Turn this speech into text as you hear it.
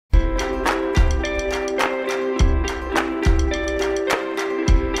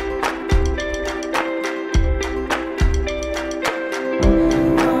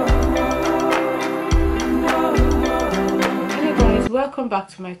back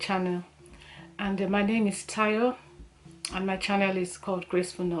to my channel, and my name is Tayo, and my channel is called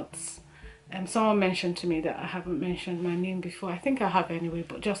Graceful Knots. Someone mentioned to me that I haven't mentioned my name before. I think I have anyway,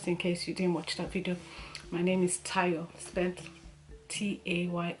 but just in case you didn't watch that video, my name is Tayo, spelled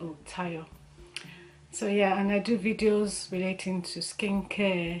T-A-Y-O, Tayo. So yeah, and I do videos relating to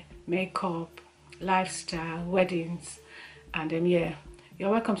skincare, makeup, lifestyle, weddings, and yeah,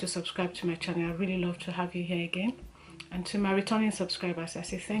 you're welcome to subscribe to my channel. I really love to have you here again. And to my returning subscribers, I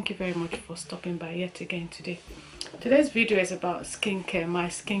say thank you very much for stopping by yet again today. Today's video is about skincare, my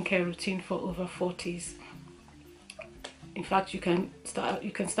skincare routine for over 40s. In fact, you can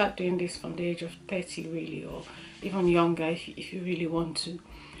start doing this from the age of 30 really, or even younger if you really want to.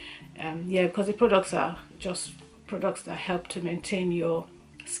 Yeah, because the products are just products that help to maintain your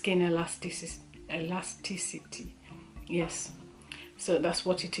skin elasticity. Yes, so that's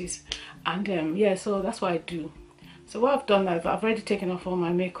what it is. And yeah, so that's what I do. So what I've done, I've already taken off all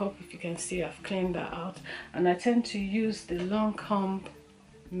my makeup. If you can see, I've cleaned that out, and I tend to use the Lancome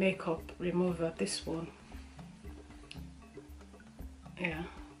makeup remover, this one. Yeah,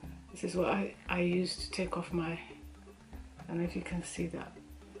 this is what I use to take off my, I don't know if you can see that,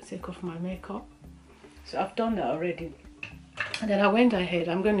 take off my makeup. So I've done that already, and then I went ahead,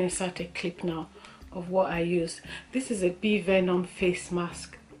 I'm going to insert a clip now of what I use. This is a bee venom face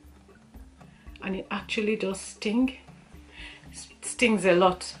mask, and it actually does sting. It stings a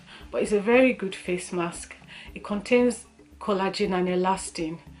lot, but it's a very good face mask. It contains collagen and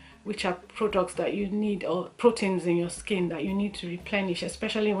elastin, which are products that you need, or proteins in your skin that you need to replenish,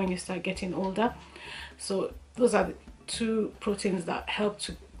 especially when you start getting older. So those are the two proteins that help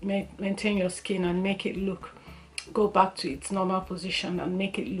to maintain your skin and make it go back to its normal position and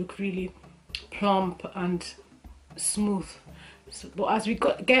make it look really plump and smooth. So, but as we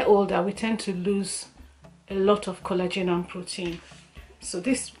get older, we tend to lose a lot of collagen and protein. So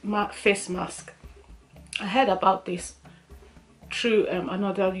this face mask, I heard about this through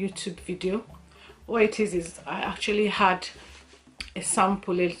another YouTube video. What it is I actually had a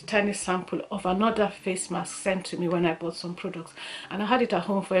sample, a tiny sample of another face mask sent to me when I bought some products, and I had it at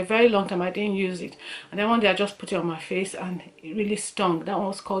home for a very long time. I didn't use it, and then one day I just put it on my face and it really stung. That one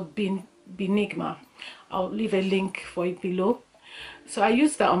was called Benigma. I'll leave a link for it below. So I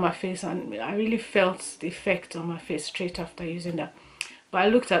used that on my face, and I really felt the effect on my face straight after using that. But I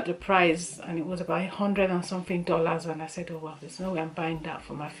looked at the price, and it was about $100 and something, and I said, oh well, there's no way I'm buying that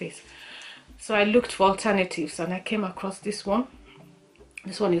for my face. So I looked for alternatives, and I came across this one.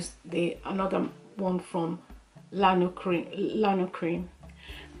 This one is another one from Lanocream.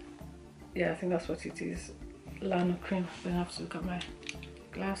 Yeah, I think that's what it is, Lanocream. Then I have to look at my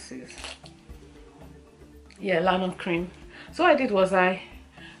glasses. Yeah, Lanocream. So what I did was I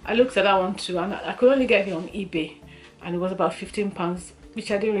looked at that one too, and I could only get it on eBay, and it was about £15,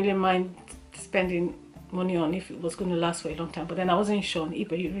 which I didn't really mind spending money on if it was going to last for a long time. But then I wasn't sure on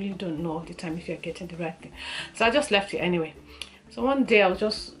eBay, you really don't know all the time if you're getting the right thing. So I just left it anyway. So one day,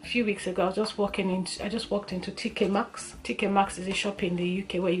 a few weeks ago, I just walked into TK Maxx. TK Maxx is a shop in the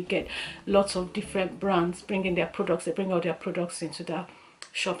UK where you get lots of different brands bringing their products. They bring all their products into that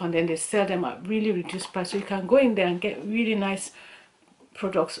shop, and then they sell them at really reduced price. So you can go in there and get really nice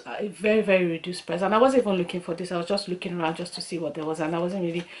products at a very, very reduced price. And I wasn't even looking for this. I was just looking around just to see what there was, and I wasn't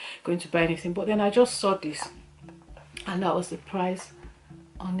really going to buy anything. But then I just saw this, and that was the price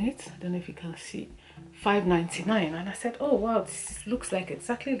on it. I don't know if you can see, $5.99. And I said, oh wow, this looks like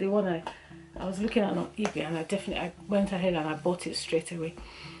exactly the one I was looking at on eBay, and I went ahead and I bought it straight away.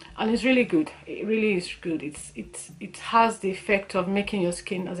 And it's really good. It really is good. It has the effect of making your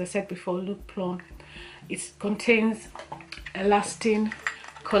skin, as I said before, look plump. It contains elastin,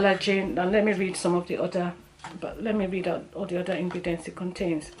 collagen. Now let me read some of the other, but let me read out all the other ingredients it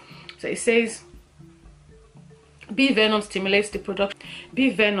contains. So it says, bee venom stimulates the production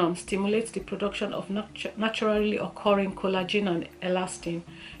of naturally occurring collagen and elastin,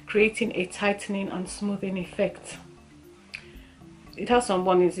 creating a tightening and smoothing effect. It has some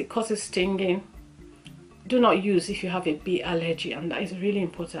warnings. It causes stinging. Do not use if you have a bee allergy, and that is really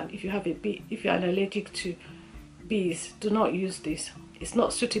important. If you're allergic to bees, do not use this. It's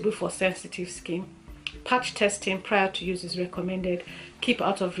not suitable for sensitive skin. Patch testing prior to use is recommended. Keep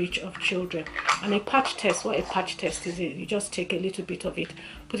out of reach of children. And a patch test, what a patch test is, you just take a little bit of it,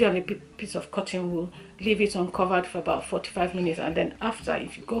 put it on a piece of cotton wool, leave it uncovered for about 45 minutes, and then after,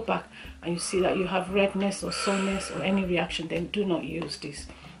 if you go back and you see that you have redness or soreness or any reaction, then do not use this.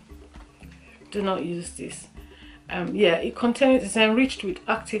 Do not use this. Yeah, it's enriched with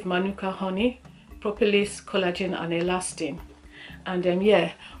active manuka honey, propolis, collagen, and elastin. And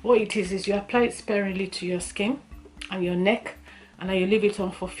yeah, what it is you apply it sparingly to your skin and your neck and then you leave it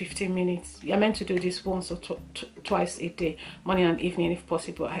on for 15 minutes. You're meant to do this once or twice a day, morning and evening if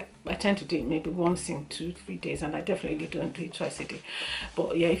possible. I tend to do it maybe once in 2-3 days, and I definitely don't do it twice a day.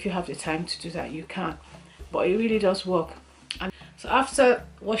 But yeah, if you have the time to do that, you can. But it really does work. And so after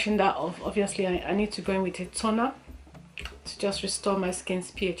washing that off, obviously I need to go in with a toner to just restore my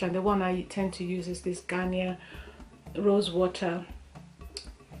skin's pH, and the one I tend to use is this Garnier Rose Water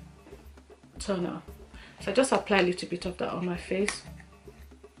toner. So I just apply a little bit of that on my face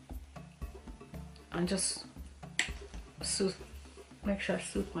and just soothe, make sure I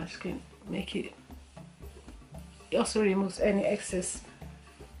soothe my skin, make it. It also removes any excess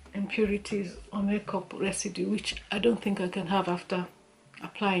impurities or makeup residue, which I don't think I can have after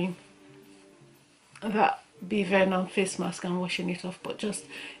applying that venom face mask and washing it off. But just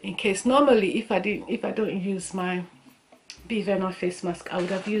in case, normally if I don't use my venom face mask, I would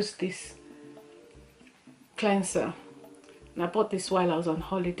have used this cleanser, and I bought this while I was on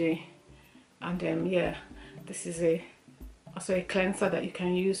holiday. And yeah, this is also a cleanser that you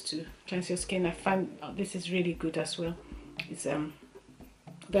can use to cleanse your skin. I find this is really good as well. It's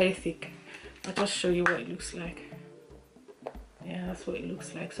very thick. I'll just show you what it looks like. Yeah, that's what it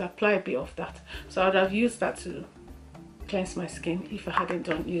looks like. So I apply a bit of that. So I would have used that to cleanse my skin if I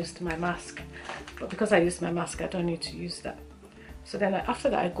hadn't used my mask, but because I used my mask, I don't need to use that. So then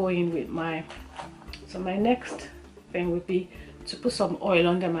after that, I go in with my, so my next thing would be to put some oil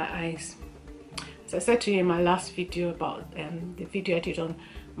under my eyes. As I said to you in my last video about the video I did on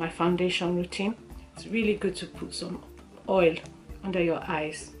my foundation routine, it's really good to put some oil under your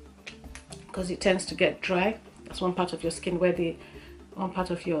eyes because it tends to get dry. That's one part of your skin where one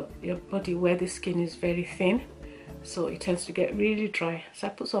part of your body where the skin is very thin, so it tends to get really dry. So I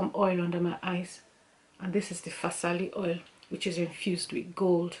put some oil under my eyes, and this is the Fasali oil, which is infused with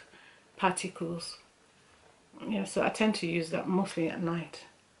gold particles. Yeah, so I tend to use that mostly at night.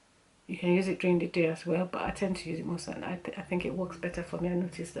 You can use it during the day as well, but I tend to use it most at night. I think it works better for me. I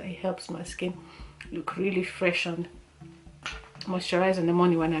noticed that it helps my skin look really fresh and moisturized in the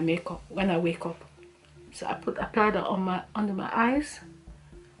morning when I wake up. So I apply that on under my eyes,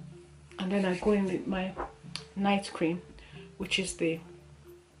 and then I go in with my night cream, which is the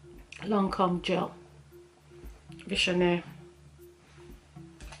Lancome gel Visionnaire.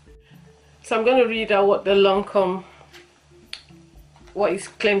 So I'm going to read out what the Lancome, what it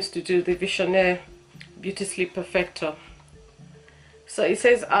claims to do, the Visionnaire Beauty Sleep Perfector. So it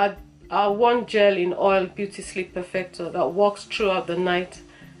says our one gel in oil beauty sleep perfector that works throughout the night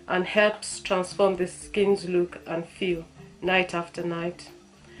and helps transform the skin's look and feel night after night.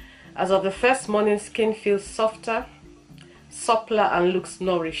 As of the first morning, skin feels softer, suppler and looks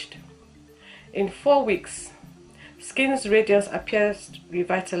nourished. In 4 weeks, skin's radiance appears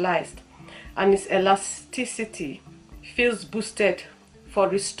revitalized and its elasticity feels boosted for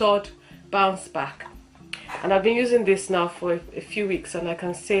restored bounce back. And I've been using this now for a few weeks, and I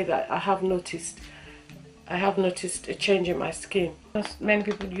can say that I have noticed a change in my skin. Many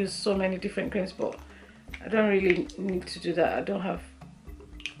people use so many different creams, but I don't really need to do that. I don't have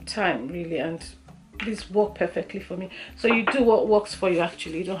time really, and this works perfectly for me. So you do what works for you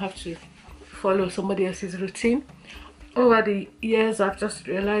actually. You don't have to follow somebody else's routine. Over the years, I've just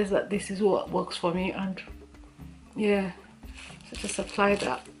realized that this is what works for me, and yeah, so just apply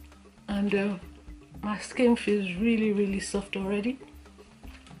that, and my skin feels really soft already,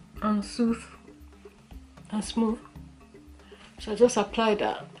 and soothed and smooth. So I just apply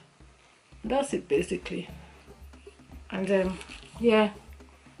that. That's it basically. And then yeah,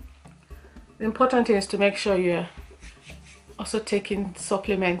 the important thing is to make sure you're also taking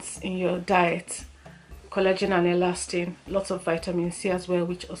supplements in your diet, collagen and elastin, lots of vitamin C as well,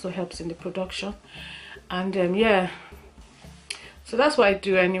 which also helps in the production. And yeah, so that's what I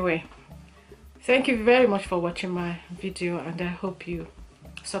do anyway. Thank you very much for watching my video, and I hope you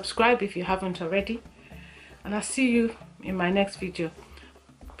subscribe if you haven't already, and I'll see you in my next video.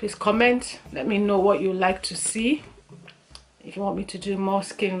 Please comment, let me know what you like to see. If you want me to do more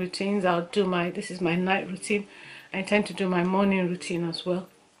skin routines, I'll do this is my night routine. I intend to do my morning routine as well,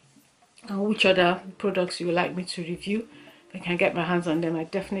 and which other products you would like me to review. If I can get my hands on them, I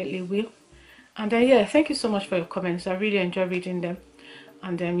definitely will. And then yeah, thank you so much for your comments. I really enjoy reading them.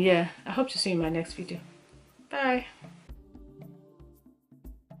 And yeah, I hope to see you in my next video. Bye.